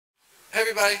Hey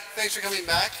everybody, thanks for coming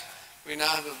back. We now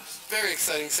have a very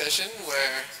exciting session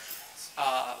where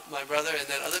my brother and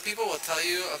then other people will tell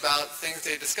you about things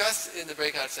they discussed in the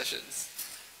breakout sessions.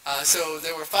 So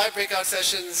there were 5 breakout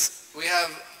sessions. We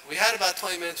had about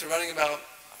 20 minutes. We're running about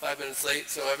 5 minutes late,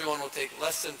 so everyone will take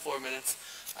less than 4 minutes.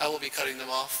 I will be cutting them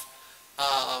off.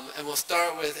 And we'll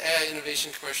start with AI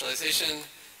innovation commercialization.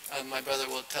 My brother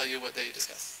will tell you what they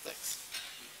discussed. Thanks.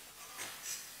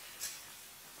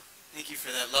 Thank you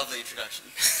for that lovely introduction.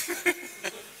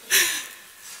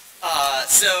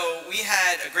 So we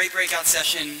had a great breakout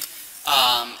session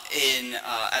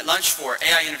at lunch for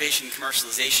AI innovation and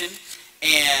commercialization.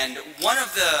 And one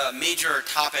of the major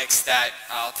topics that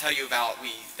I'll tell you about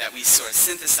that we sort of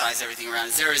synthesize everything around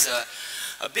is there is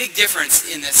a big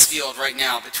difference in this field right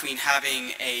now between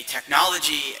having a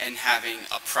technology and having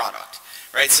a product.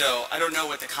 Right, so I don't know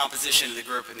what the composition of the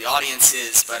group in the audience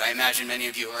is, but I imagine many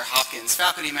of you are Hopkins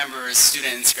faculty members,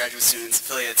 students, graduate students,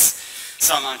 affiliates,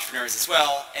 some entrepreneurs as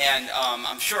well. And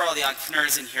I'm sure all the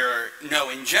entrepreneurs in here know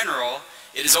in general,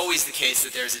 it is always the case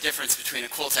that there's a difference between a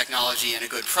cool technology and a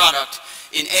good product.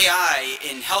 In AI,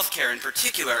 in healthcare in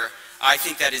particular, I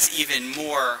think that is even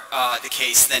more the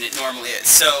case than it normally is.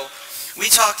 So we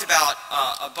talked about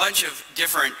a bunch of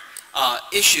different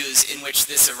issues in which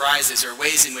this arises, or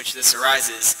ways in which this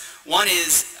arises. One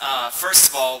is, first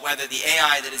of all, whether the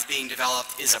AI that is being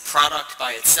developed is a product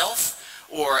by itself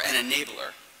or an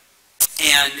enabler.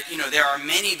 And there are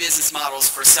many business models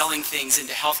for selling things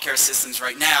into healthcare systems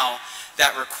right now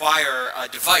that require a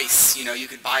device. You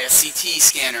could buy a CT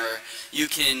scanner, you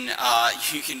can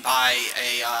buy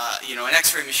an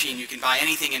X-ray machine, you can buy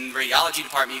anything in the radiology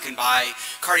department, you can buy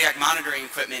cardiac monitoring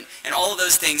equipment, and all of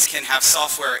those things can have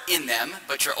software in them,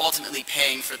 but you're ultimately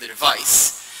paying for the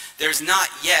device. There's not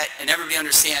yet, and everybody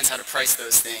understands how to price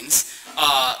those things.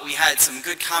 We had some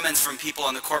good comments from people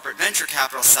on the corporate venture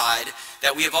capital side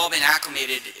that we have all been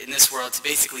acclimated in this world to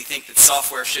basically think that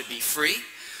software should be free.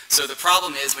 So the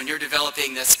problem is when you're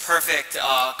developing this perfect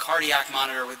cardiac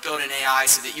monitor with built-in AI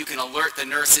so that you can alert the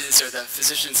nurses or the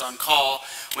physicians on call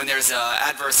when there's an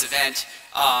adverse event,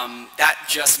 that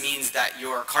just means that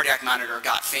your cardiac monitor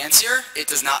got fancier. It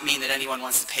does not mean that anyone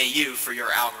wants to pay you for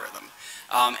your algorithm.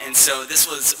 And so this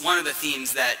was one of the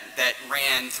themes that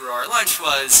ran through our lunch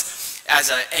was,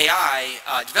 as an AI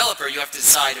developer, you have to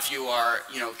decide if you are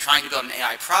trying to build an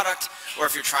AI product or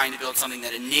if you're trying to build something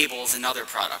that enables another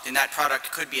product. And that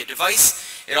product could be a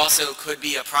device. It also could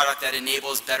be a product that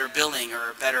enables better billing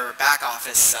or better back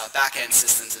office, back-end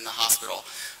systems in the hospital,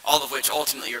 all of which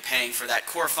ultimately you're paying for that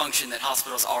core function that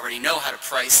hospitals already know how to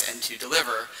price and to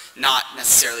deliver, not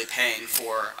necessarily paying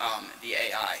for the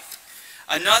AI.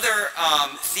 Another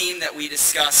theme that we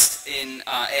discussed in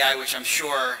AI, which I'm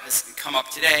sure has come up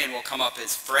today and will come up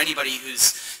for anybody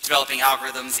who's developing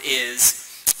algorithms, is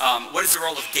what is the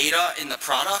role of data in the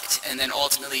product, and then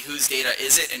ultimately whose data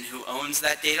is it and who owns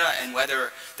that data, and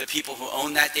whether the people who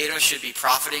own that data should be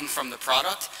profiting from the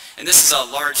product. And this is a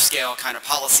large-scale kind of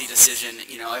policy decision.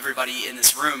 Everybody in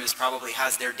this room probably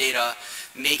has their data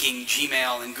making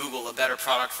Gmail and Google a better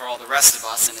product for all the rest of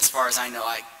us, and as far as I know,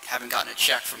 I haven't gotten a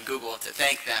check from Google to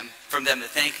thank them, from them to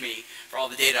thank me for all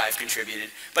the data I've contributed.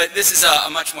 But this is a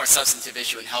much more substantive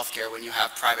issue in healthcare when you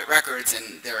have private records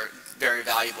and they're very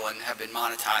valuable and have been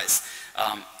monetized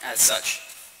as such.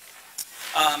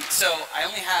 So I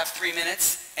only have 3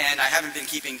 minutes and I haven't been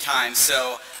keeping time,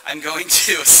 so I'm going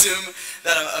to assume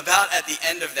that I'm about at the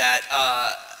end of that.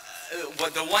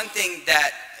 The one thing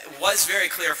that was very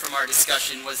clear from our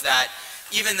discussion was that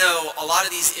even though a lot of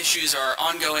these issues are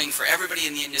ongoing for everybody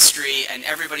in the industry and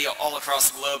everybody all across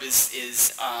the globe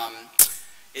is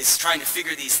trying to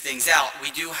figure these things out, we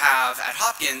do have at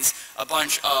Hopkins a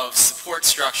bunch of support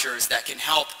structures that can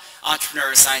help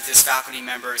entrepreneurs, scientists, faculty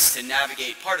members to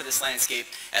navigate part of this landscape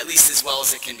at least as well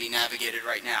as it can be navigated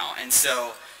right now. And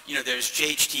so, there's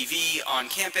JHTV on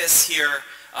campus here.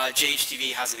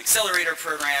 JHTV has an accelerator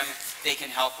program. They can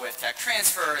help with tech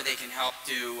transfer. They can help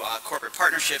do corporate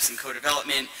partnerships and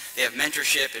co-development. They have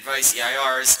mentorship, advice,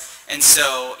 EIRs. And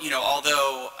so,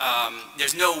 although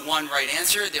there's no one right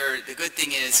answer, the good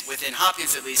thing is within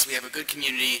Hopkins at least, we have a good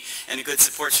community and a good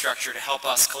support structure to help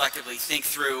us collectively think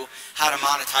through how to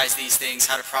monetize these things,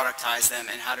 how to productize them,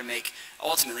 and how to make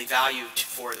ultimately value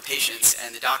for the patients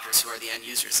and the doctors who are the end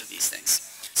users of these things.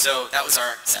 So that was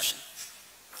our session.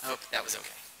 I hope that was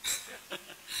okay. Yeah.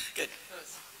 Good.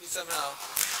 You somehow.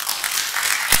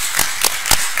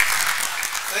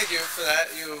 Thank you for that.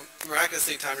 You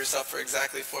miraculously timed yourself for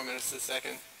exactly 4 minutes a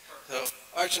second. So,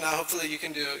 Archana, hopefully you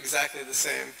can do exactly the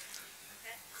same.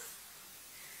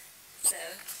 Okay. So,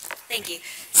 Thank you.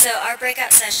 So our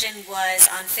breakout session was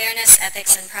on fairness,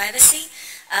 ethics, and privacy.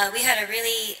 We had a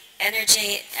really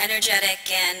energetic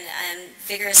and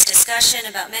vigorous discussion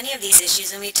about many of these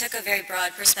issues, and we took a very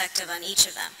broad perspective on each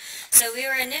of them. So we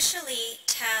were initially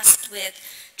tasked with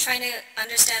trying to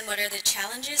understand what are the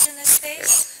challenges in this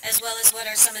space, as well as what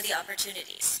are some of the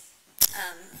opportunities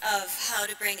of how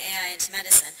to bring AI into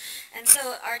medicine. And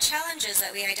so our challenges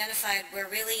that we identified were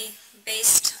really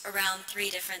based around three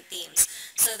different themes.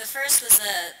 So the first was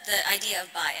the idea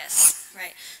of bias,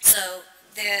 right? So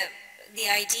the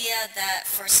idea that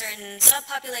for certain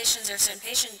subpopulations or certain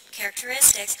patient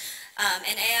characteristics,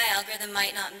 an AI algorithm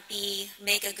might not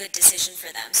make a good decision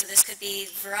for them. So this could be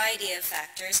a variety of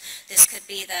factors. This could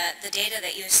be that the data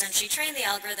that you essentially train the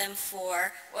algorithm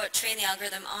for, or train the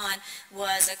algorithm on,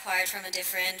 was acquired from a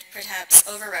different, perhaps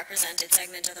overrepresented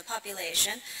segment of the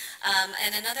population.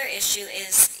 And another issue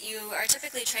is you are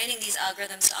typically training these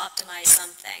algorithms to optimize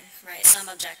something, right, some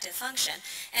objective function.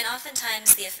 And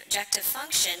oftentimes the objective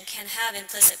function can have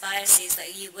implicit biases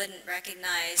that you wouldn't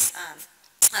recognize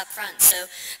up front. So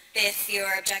if your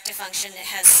objective function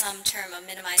has some term of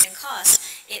minimizing cost,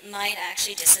 it might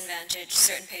actually disadvantage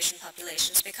certain patient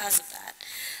populations because of that.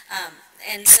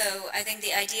 And so I think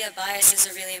the idea of bias is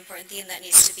a really important theme that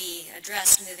needs to be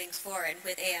addressed moving forward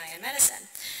with AI in medicine.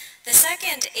 The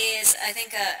second is, I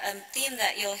think, a theme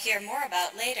that you'll hear more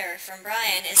about later from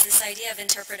Brian is this idea of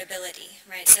interpretability,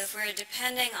 right? So if we're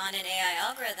depending on an AI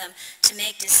algorithm to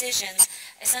make decisions,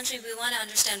 essentially we want to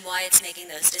understand why it's making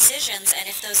those decisions and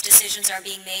if those decisions are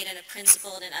being made in a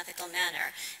principled and ethical manner.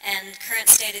 And current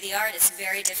state of the art, it's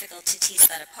very difficult to tease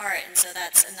that apart, and so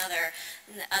that's another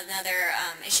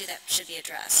issue that should be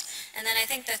addressed. And then I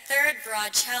think the third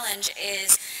broad challenge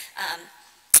is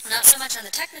not so much on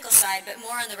the technical side, but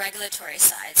more on the regulatory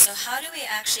side. So how do we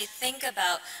actually think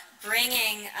about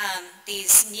bringing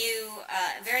these new,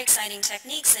 very exciting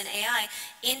techniques in AI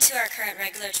into our current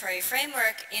regulatory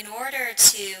framework in order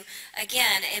to,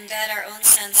 again, embed our own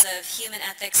sense of human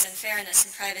ethics and fairness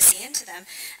and privacy into them.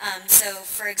 So,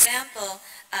 for example,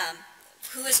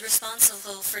 who is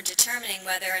responsible for determining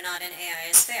whether or not an AI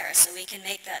is fair? So we can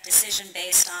make that decision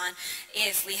based on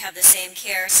if we have the same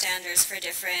care standards for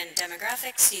different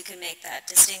demographics. You can make that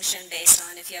distinction based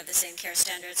on if you have the same care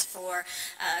standards for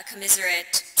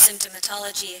commiserate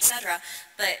symptomatology, etc.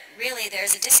 But really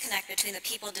there's a disconnect between the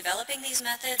people developing these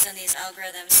methods and these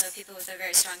algorithms, so people with a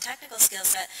very strong technical skill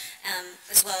set,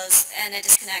 as well as, and a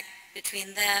disconnect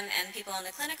between them and people on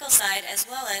the clinical side, as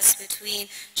well as between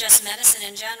just medicine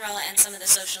in general and some of the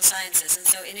social sciences. And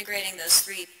so integrating those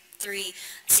three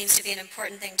seems to be an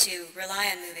important thing to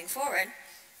rely on moving forward.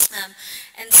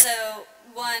 And so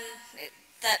one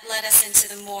that led us into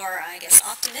the more, I guess,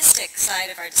 optimistic side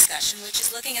of our discussion, which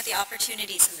is looking at the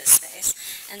opportunities in this space.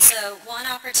 And so one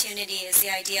opportunity is the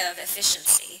idea of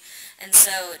efficiency. And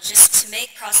so just to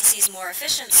make processes more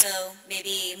efficient, so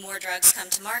maybe more drugs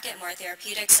come to market, more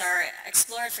therapeutics are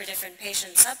explored for different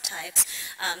patient subtypes,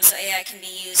 so AI can be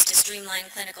used to streamline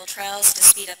clinical trials, to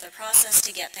speed up the process,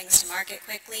 to get things to market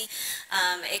quickly.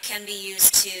 It can be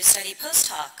used to study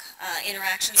post-hoc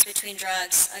interactions between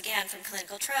drugs, again, from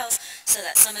clinical trials, so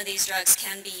that some of these drugs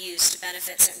can be used to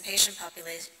benefit certain patient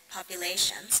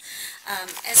populations,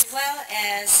 as well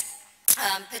as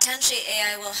potentially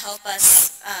AI will help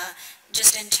us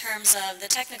just in terms of the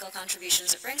technical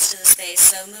contributions it brings to the space,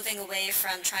 so moving away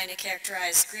from trying to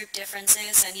characterize group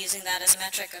differences and using that as a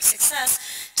metric of success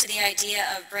to the idea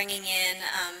of bringing in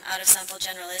out-of-sample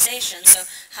generalization. So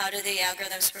how do the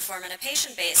algorithms perform on a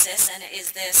patient basis, and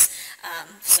is this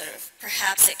sort of,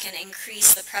 perhaps it can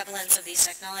increase the prevalence of these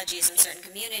technologies in certain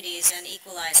communities and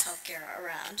equalize healthcare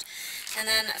around. And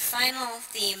then a final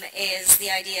theme is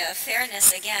the idea of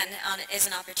fairness, again, is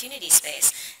an opportunity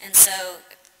space. And so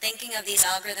thinking of these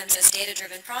algorithms as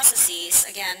data-driven processes,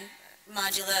 again,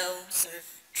 modulo sort of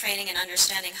training and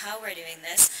understanding how we're doing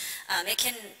this, it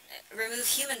can remove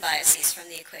human biases from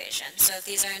the equation. So if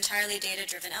these are entirely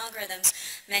data-driven algorithms,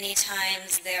 many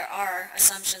times there are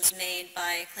assumptions made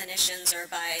by clinicians or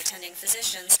by attending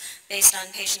physicians based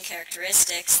on patient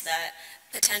characteristics that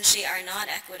potentially are not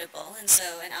equitable, and so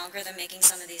an algorithm making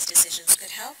some of these decisions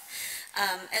could help.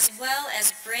 As well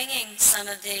as bringing some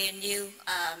of the new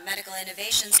medical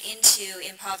innovations into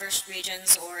impoverished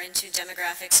regions or into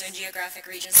demographics or geographic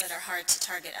regions that are hard to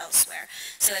target elsewhere.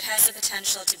 So it has the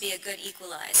potential to be a good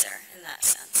equalizer in that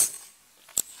sense.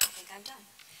 I think I'm done.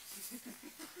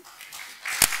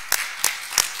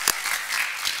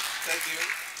 Thank you.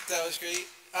 That was great.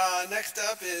 Next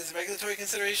up is regulatory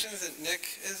considerations that Nick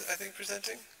is, I think,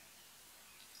 presenting.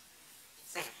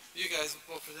 You guys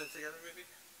will present together, maybe?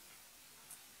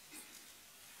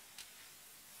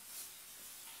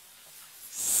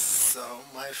 So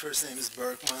my first name is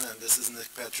Berkman, and this is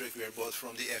Petrick. We are both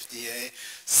from the FDA.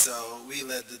 So we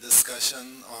led the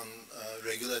discussion on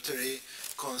regulatory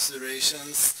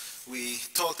considerations. We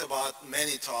talked about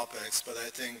many topics, but I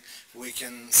think we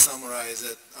can summarize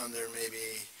it under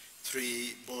maybe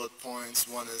 3 bullet points.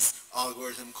 One is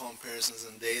algorithm comparisons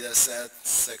and data sets.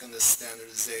 Second is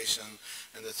standardization.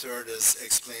 And the third is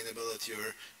explainability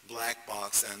or black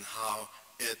box and how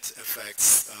it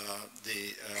affects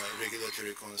the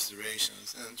regulatory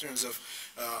considerations. And in terms of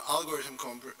algorithm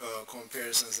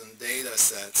comparisons and data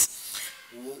sets,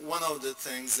 one of the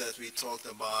things that we talked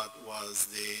about was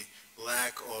the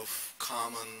lack of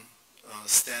common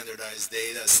standardized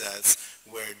data sets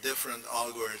where different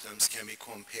algorithms can be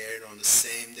compared on the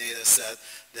same data set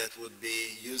that would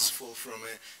be useful from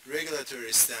a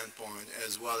regulatory standpoint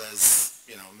as well as,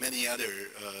 you know, many other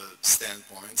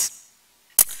standpoints.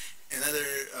 Another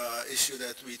issue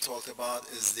that we talked about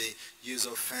is the use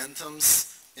of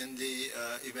phantoms in the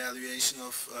evaluation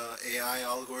of AI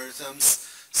algorithms.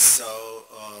 So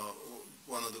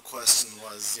one of the questions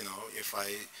was, you know, if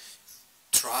I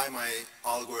try my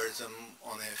algorithm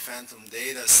on a phantom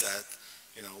data set,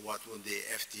 you know, what would the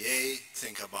FDA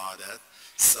think about it?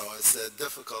 So it's a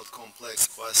difficult, complex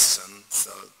question,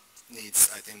 so it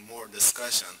needs, I think, more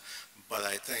discussion. But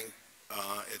I think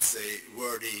it's a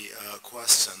worthy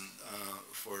question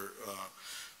for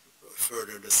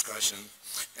further discussion.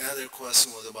 Another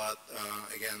question was about,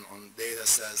 again, on data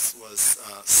sets was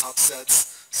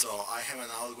subsets. So I have an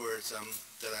algorithm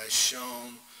that I've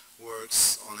shown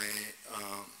works on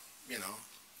a, you know,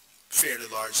 fairly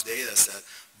large data set,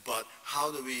 but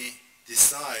how do we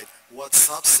decide what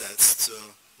subsets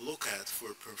to look at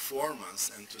for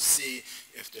performance and to see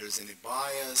if there's any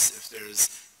bias, if there's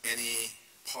any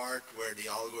part where the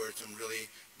algorithm really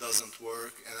doesn't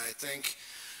work? And I think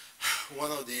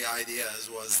one of the ideas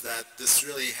was that this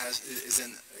really is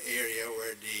an area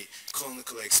where the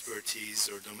clinical expertise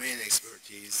or domain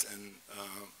expertise and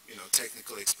you know,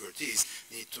 technical expertise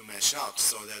need to mesh up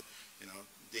so that, you know,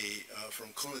 from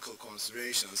clinical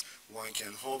considerations one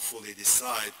can hopefully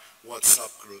decide what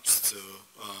subgroups to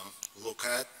look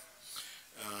at.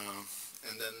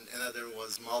 And then another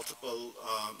was multiple,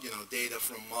 you know, data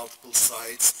from multiple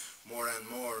sites. More and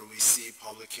more we see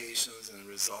publications and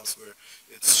results where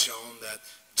it's shown that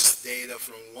just data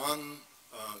from one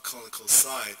clinical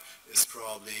site is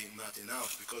probably not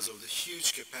enough because of the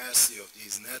huge capacity of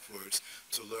these networks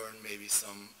to learn maybe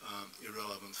some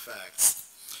irrelevant facts.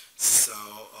 So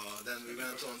then we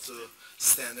went on to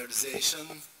standardization.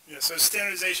 Yeah, so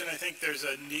standardization, I think there's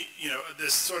a need, you know,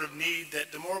 this sort of need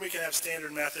that the more we can have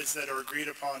standard methods that are agreed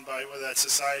upon by whether that's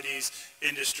societies,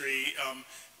 industry,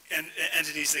 and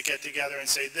entities that get together and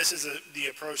say this is the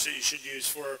approach that you should use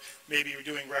for maybe you're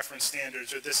doing reference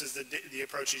standards, or this is the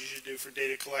approach that you should do for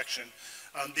data collection.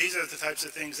 These are the types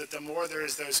of things that the more there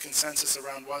is those consensus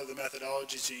around what are the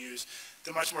methodologies you use,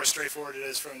 the much more straightforward it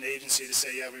is for an agency to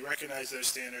say, yeah, we recognize those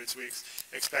standards, we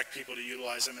expect people to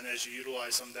utilize them, and as you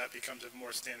utilize them, that becomes a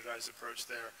more standardized approach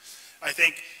there. I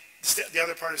think the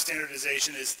other part of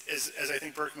standardization is, as I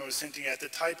think Berkman was hinting at, the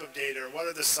type of data, or what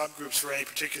are the subgroups for any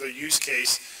particular use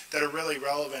case that are really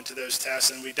relevant to those tests,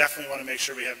 and we definitely want to make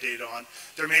sure we have data on.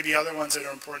 There may be other ones that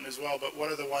are important as well, but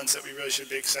what are the ones that we really should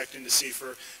be expecting to see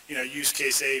for, you know, use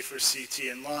case A for CT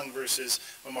and lung versus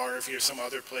mammography or some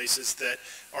other places that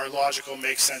are logical,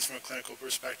 make sense from a clinical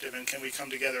perspective, and can we come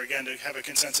together again to have a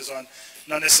consensus on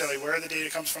not necessarily where the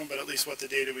data comes from, but at least what the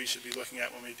data we should be looking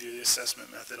at when we do the assessment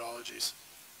methodologies.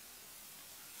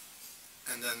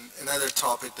 And then another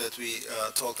topic that we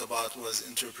talked about was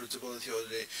interpretability, or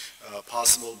the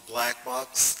possible black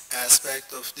box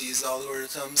aspect of these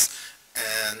algorithms.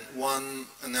 And one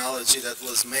analogy that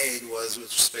was made was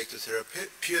with respect to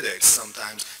therapeutics.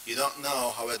 Sometimes you don't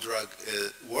know how a drug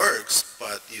works,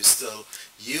 but you still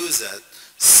use it.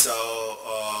 So,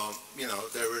 you know,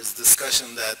 there was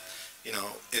discussion that, you know,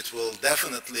 it will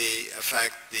definitely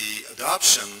affect the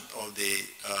adoption of the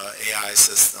AI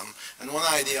system. And one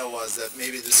idea was that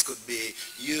maybe this could be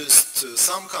used to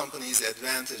some companies'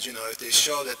 advantage, you know, if they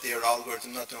show that their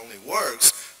algorithm not only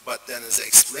works, but then is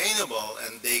explainable,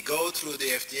 and they go through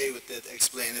the FDA with that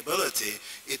explainability,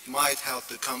 it might help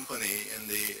the company in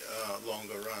the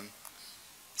longer run.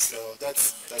 So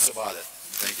that's about it.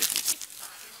 Thank you.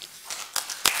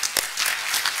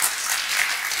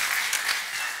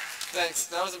 Thanks.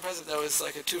 That was impressive. That was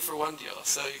like a 2-for-1 deal,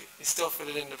 so you still fit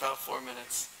it in about 4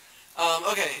 minutes.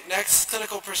 Okay, next,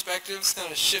 clinical perspectives, kind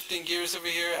of shifting gears over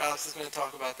here. Alex is going to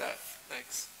talk about that.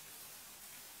 Thanks.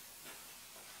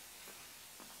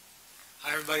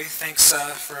 Hi everybody, thanks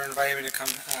for inviting me to come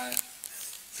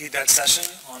lead that session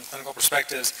on clinical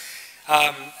perspectives.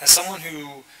 As someone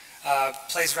who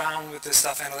plays around with this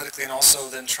stuff analytically and also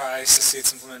then tries to see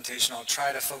its implementation, I'll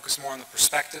try to focus more on the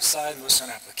perspective side, mostly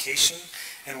on application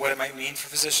and what it might mean for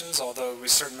physicians, although we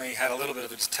certainly had a little bit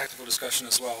of a technical discussion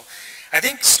as well. I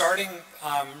think starting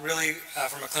really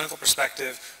from a clinical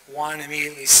perspective, one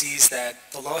immediately sees that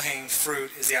the low-hanging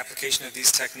fruit is the application of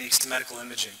these techniques to medical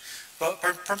imaging, but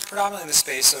predominantly in the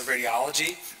space of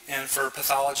radiology and for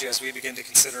pathology as we begin to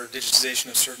consider digitization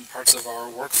of certain parts of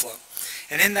our workflow.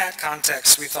 And in that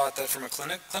context, we thought that from a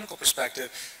clinical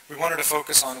perspective, we wanted to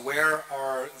focus on where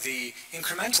are the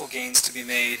incremental gains to be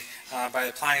made by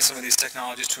applying some of these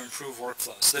technologies to improve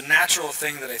workflows. The natural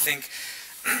thing that I think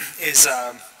is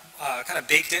kind of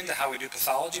baked into how we do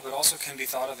pathology, but also can be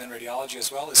thought of in radiology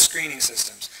as well, is screening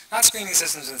systems. Not screening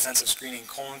systems in the sense of screening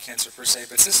colon cancer per se,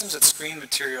 but systems that screen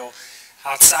material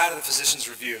outside of the physician's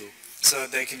review so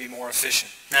that they can be more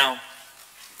efficient. Now,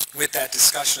 with that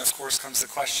discussion, of course, comes the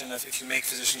question of if you make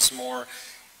physicians more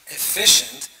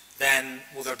efficient, then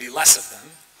will there be less of them,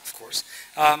 of course.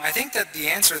 I think that the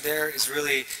answer there is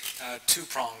really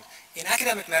two-pronged. In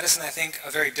academic medicine, I think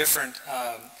a very different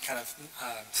kind of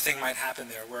thing might happen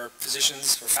there, where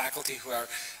physicians or faculty who are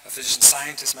physician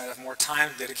scientists might have more time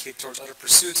to dedicate towards other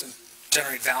pursuits and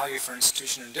generate value for an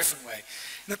institution in a different way.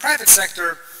 In the private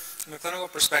sector, from a clinical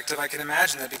perspective, I can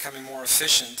imagine that becoming more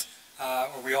efficient,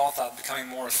 or we all thought becoming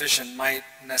more efficient might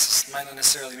not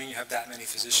necessarily mean you have that many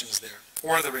physicians there,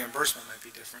 or the reimbursement might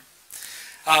be different.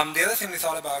 The other thing we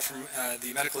thought about from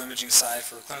the medical imaging side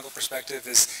for a clinical perspective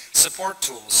is support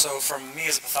tools. So from me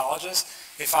as a pathologist,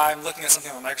 if I'm looking at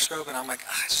something on a microscope and I'm like,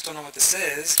 I just don't know what this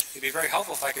is, it'd be very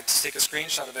helpful if I could just take a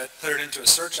screenshot of it, put it into a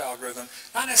search algorithm,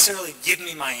 not necessarily give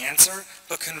me my answer,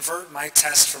 but convert my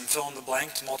test from fill in the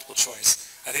blank to multiple choice.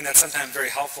 I think that's sometimes very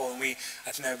helpful, and I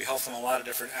think that would be helpful in a lot of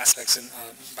different aspects in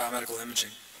biomedical imaging.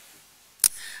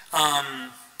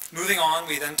 Moving on,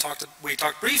 we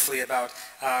talked briefly about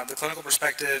the clinical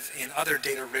perspective in other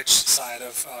data-rich side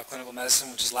of clinical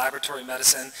medicine, which is laboratory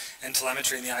medicine and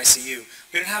telemetry in the ICU. We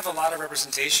didn't have a lot of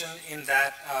representation in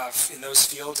that in those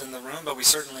fields in the room, but we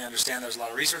certainly understand there's a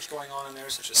lot of research going on in there,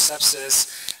 such as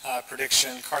sepsis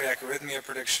prediction, cardiac arrhythmia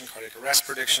prediction, cardiac arrest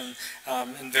prediction,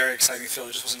 and very exciting field.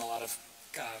 There just wasn't a lot of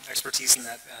expertise in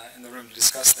that in the room to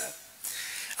discuss that.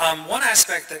 One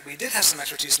aspect that we did have some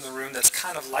expertise in the room that's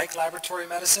kind of like laboratory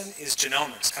medicine is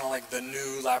genomics, kind of like the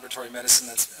new laboratory medicine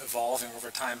that's evolving over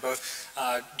time, both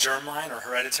germline or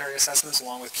hereditary assessments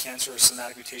along with cancer or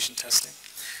somatic mutation testing.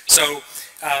 So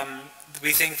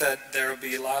we think that there will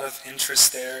be a lot of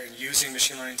interest there in using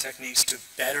machine learning techniques to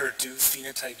better do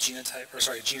genotype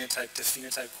to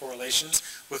phenotype correlations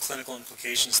with clinical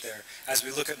implications there. As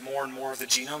we look at more and more of the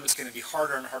genome, it's going to be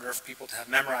harder and harder for people to have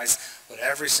memorized what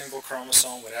every single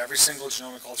chromosome, what every single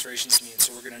genomic alterations mean.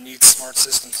 So we're going to need smart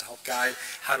systems to help guide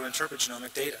how to interpret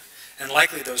genomic data. And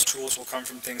likely those tools will come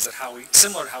from things that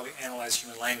similar to how we analyze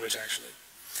human language, actually.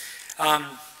 And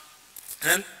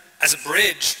then, as a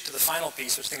bridge to the final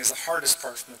piece, which I think is the hardest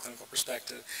part from the clinical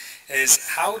perspective, is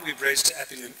how would we bridge to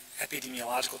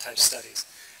epidemiological type studies?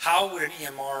 How would an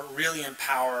EMR really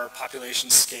empower population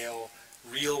scale,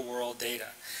 real world data?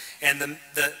 And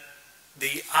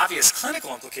the obvious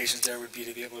clinical implications there would be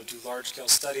to be able to do large scale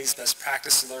studies, best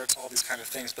practice alerts, all these kind of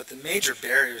things. But the major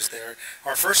barriers there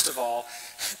are, first of all,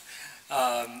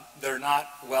 they're not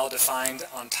well-defined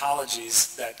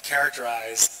ontologies that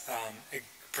characterize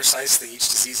precisely each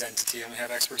disease entity, and we have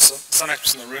some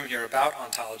experts in the room here about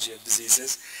ontology of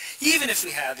diseases. Even if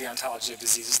we have the ontology of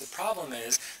diseases, the problem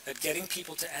is that getting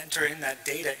people to enter in that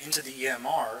data into the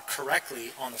EMR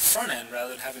correctly on the front end rather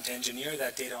than having to engineer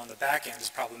that data on the back end is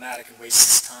problematic and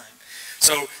wastes time.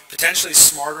 So potentially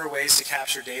smarter ways to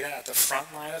capture data at the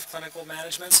front line of clinical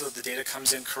management so that the data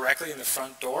comes in correctly in the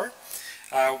front door.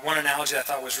 One analogy I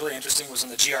thought was really interesting was on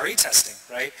the GRE testing,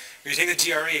 right? When you take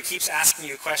the GRE, it keeps asking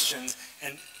you questions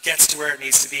and gets to where it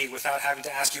needs to be without having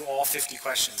to ask you all 50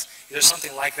 questions. There's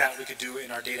something like that we could do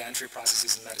in our data entry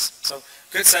processes in medicine. So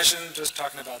good session, just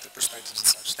talking about the perspectives and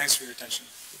such. Thanks for your attention.